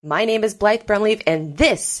My name is Blythe Brumleve, and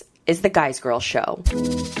this is the Guys Girl Show.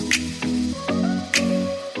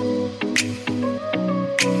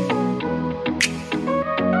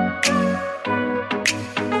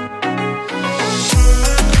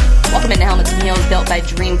 Welcome into Helmets and Heels, built by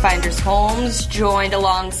Dreamfinders Homes, joined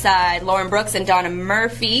alongside Lauren Brooks and Donna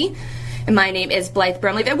Murphy. And my name is Blythe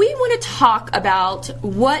Brumleve, and we want to talk about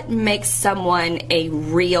what makes someone a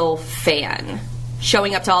real fan.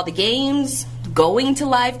 Showing up to all the games, going to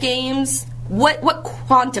live games, what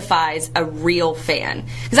quantifies a real fan?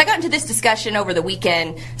 Because I got into this discussion over the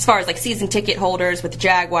weekend as far as like season ticket holders with the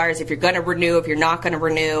Jaguars, if you're going to renew, if you're not going to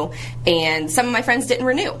renew, and some of my friends didn't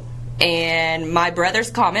renew. And my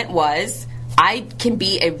brother's comment was, I can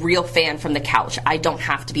be a real fan from the couch. I don't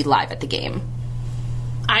have to be live at the game.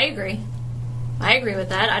 I agree with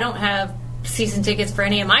that. I don't have season tickets for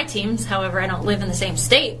any of my teams. However, I don't live in the same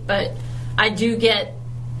state, but I do get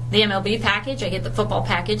the MLB package. I get the football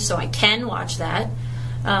package, so I can watch that.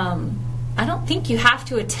 I don't think you have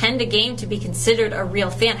to attend a game to be considered a real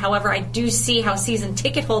fan. However, I do see how season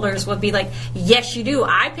ticket holders would be like, yes, you do.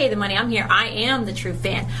 I pay the money. I'm here. I am the true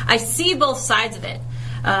fan. I see both sides of it.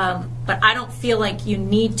 But I don't feel like you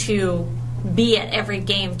need to be at every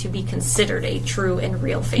game to be considered a true and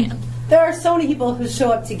real fan. There are so many people who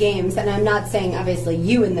show up to games, and I'm not saying, obviously,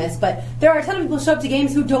 you in this, but there are a ton of people who show up to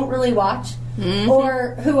games who don't really watch,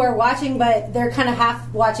 or who are watching, but they're kind of half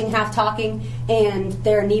watching, half talking, and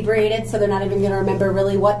they're inebriated, so they're not even going to remember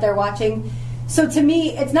really what they're watching. So to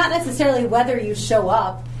me, it's not necessarily whether you show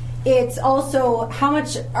up, it's also how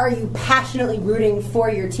much are you passionately rooting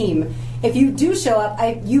for your team. If you do show up,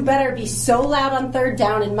 you better be so loud on third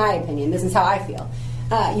down, in my opinion. This is how I feel.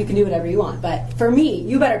 You can do whatever you want, but for me,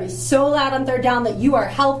 you better be so loud on third down that you are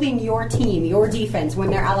helping your team, your defense, when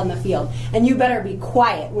they're out on the field. And you better be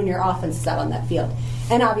quiet when your offense is out on that field.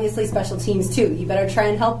 And obviously special teams, too. You better try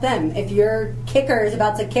and help them. If your kicker is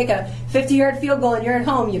about to kick a 50-yard field goal and you're at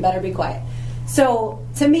home, you better be quiet. So,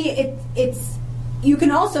 to me, it's you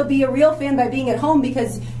can also be a real fan by being at home,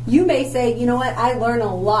 because you may say, you know what, I learn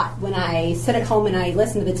a lot when I sit at home and I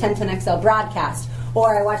listen to the 1010XL broadcast,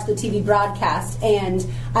 or I watch the TV broadcast, and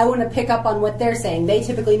I want to pick up on what they're saying. They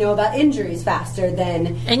typically know about injuries faster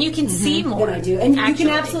than... And you can see more. Than I do. And you can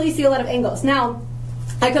absolutely see a lot of angles. Now,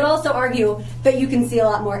 I could also argue that you can see a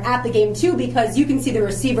lot more at the game, too, because you can see the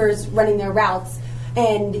receivers running their routes,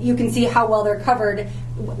 and you can see how well they're covered.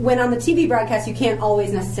 When on the TV broadcast, you can't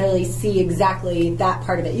always necessarily see exactly that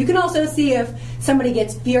part of it. You can also see if somebody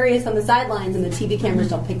gets furious on the sidelines, and the TV cameras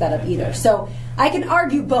don't pick that up either. So I can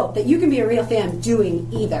argue both, that you can be a real fan doing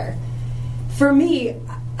either. For me,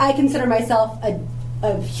 I consider myself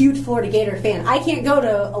a huge Florida Gator fan. I can't go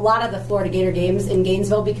to a lot of the Florida Gator games in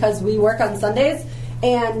Gainesville because we work on Sundays,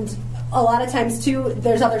 and a lot of times, too,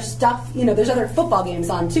 there's other stuff, there's other football games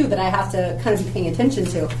on, too, that I have to kind of be paying attention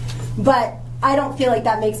to. But I don't feel like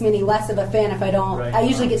that makes me any less of a fan if I don't. Right. I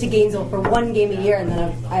usually get to Gainesville for one game a year, and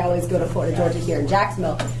then I always go to Florida Georgia here in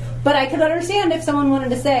Jacksonville. But I could understand if someone wanted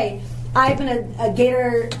to say, I've been a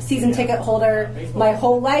Gator season ticket holder my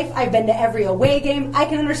whole life. I've been to every away game. I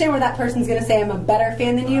can understand where that person's going to say I'm a better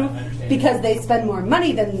fan than you because they spend more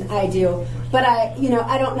money than I do. But I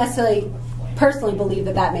don't necessarily personally believe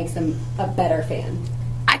that makes them a better fan.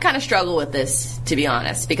 I kind of struggle with this, to be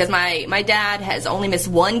honest, because my dad has only missed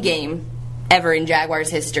one game ever in Jaguars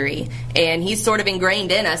history, and he's sort of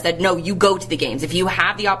ingrained in us that, no, you go to the games. If you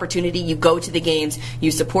have the opportunity, you go to the games,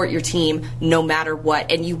 you support your team no matter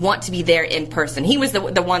what, and you want to be there in person. He was the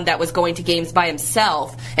one that was going to games by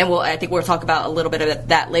himself, and I think we'll talk about a little bit of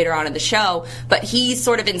that later on in the show, but he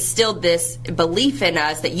sort of instilled this belief in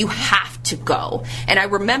us that you have to go. And I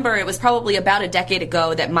remember it was probably about a decade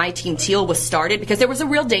ago that my team Teal was started, because there was a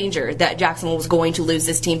real danger that Jacksonville was going to lose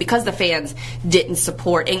this team because the fans didn't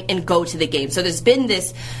support and go to the game. So there's been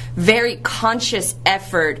this very conscious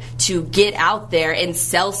effort to get out there and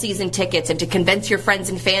sell season tickets and to convince your friends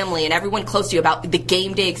and family and everyone close to you about the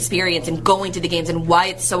game day experience and going to the games and why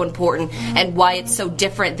it's so important and why it's so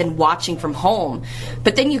different than watching from home.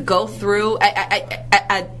 But then you go through...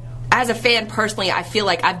 as a fan personally, I feel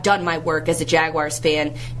like I've done my work as a Jaguars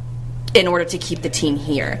fan in order to keep the team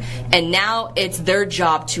here. And now it's their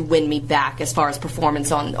job to win me back as far as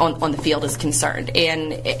performance on the field is concerned.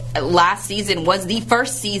 And last season was the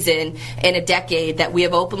first season in a decade that we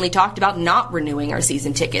have openly talked about not renewing our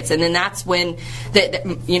season tickets. And then that's when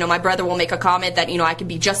my brother will make a comment that I can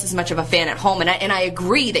be just as much of a fan at home. And I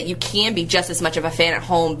agree that you can be just as much of a fan at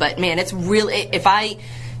home. But man, it's really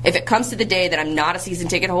if it comes to the day that I'm not a season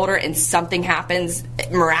ticket holder and something happens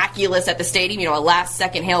miraculous at the stadium, a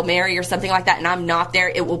last-second Hail Mary or something like that, and I'm not there,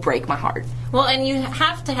 it will break my heart. Well, and you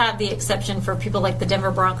have to have the exception for people like the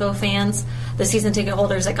Denver Bronco fans, the season ticket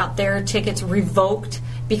holders that got their tickets revoked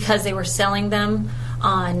because they were selling them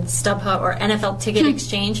on StubHub or NFL Ticket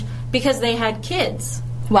Exchange because they had kids.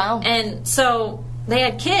 Wow. And so they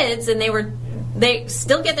had kids, and they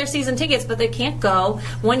still get their season tickets, but they can't go.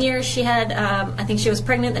 One year she had, I think she was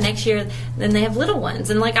pregnant. The next year, then they have little ones.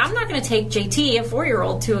 And, like, I'm not going to take JT, a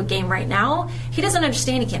 4-year-old, to a game right now. He doesn't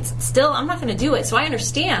understand. He can't sit still. I'm not going to do it. So I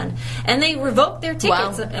understand. And they revoked their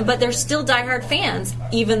tickets, but they're still diehard fans,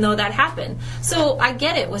 even though that happened. So I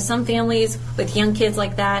get it. With some families, with young kids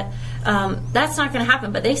like that, that's not going to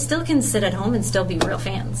happen. But they still can sit at home and still be real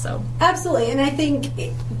fans. So absolutely. And I think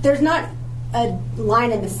there's not a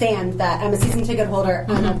line in the sand that I'm a season ticket holder,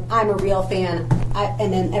 I'm a real fan,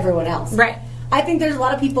 and then everyone else. Right. I think there's a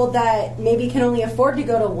lot of people that maybe can only afford to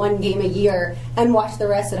go to one game a year and watch the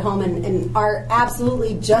rest at home and are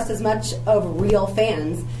absolutely just as much of real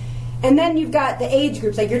fans. And then you've got the age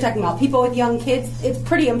groups like you're talking about. People with young kids, it's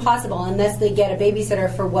pretty impossible unless they get a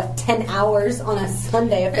babysitter for, 10 hours on a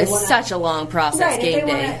Sunday. If they it's such a long process, game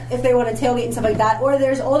day. If they want to tailgate and stuff like that. Or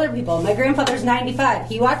there's older people. My grandfather's 95.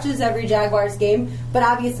 He watches every Jaguars game, but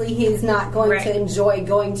obviously he's not going to enjoy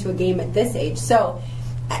going to a game at this age. So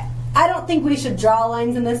I don't think we should draw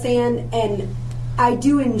lines in the sand, and I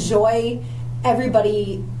do enjoy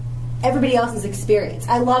everybody else's experience.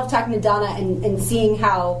 I love talking to Donna and seeing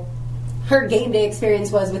how her game day experience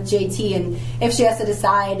was with JT, and if she has to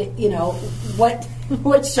decide,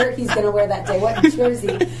 what shirt he's going to wear that day, what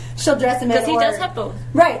jersey she'll dress him in. Because he does have both.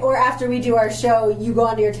 Right, or after we do our show, you go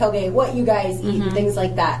onto your tailgate, what you guys eat, and things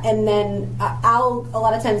like that. And then I'll a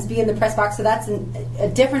lot of times be in the press box, so that's a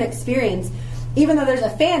different experience. Even though there's a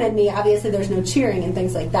fan in me, obviously there's no cheering and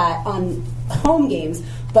things like that on home games.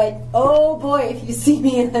 But, oh boy, if you see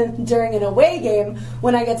me during an away game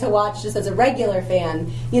when I get to watch just as a regular fan,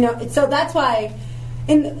 so that's why,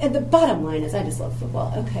 and the bottom line is I just love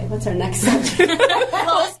football. Okay, what's our next subject?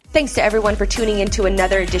 Thanks to everyone for tuning in to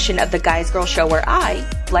another edition of the Guys Girl Show, where I,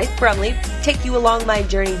 Blythe Brumley, take you along my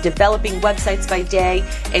journey developing websites by day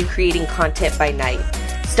and creating content by night.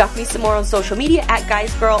 Stalk me some more on social media at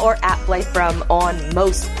Guys Girl or at Blythe Brum on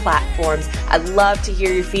most platforms. I'd love to hear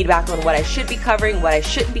your feedback on what I should be covering, what I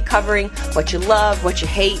shouldn't be covering, what you love, what you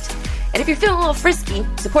hate. And if you're feeling a little frisky,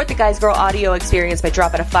 support the Guys Girl audio experience by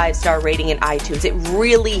dropping a 5-star rating in iTunes. It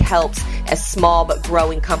really helps a small but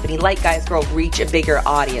growing company like Guys Girl reach a bigger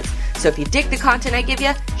audience. So if you dig the content I give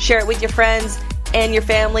you, share it with your friends and your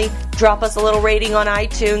family. Drop us a little rating on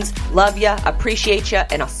iTunes. Love ya, appreciate ya,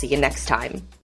 and I'll see you next time.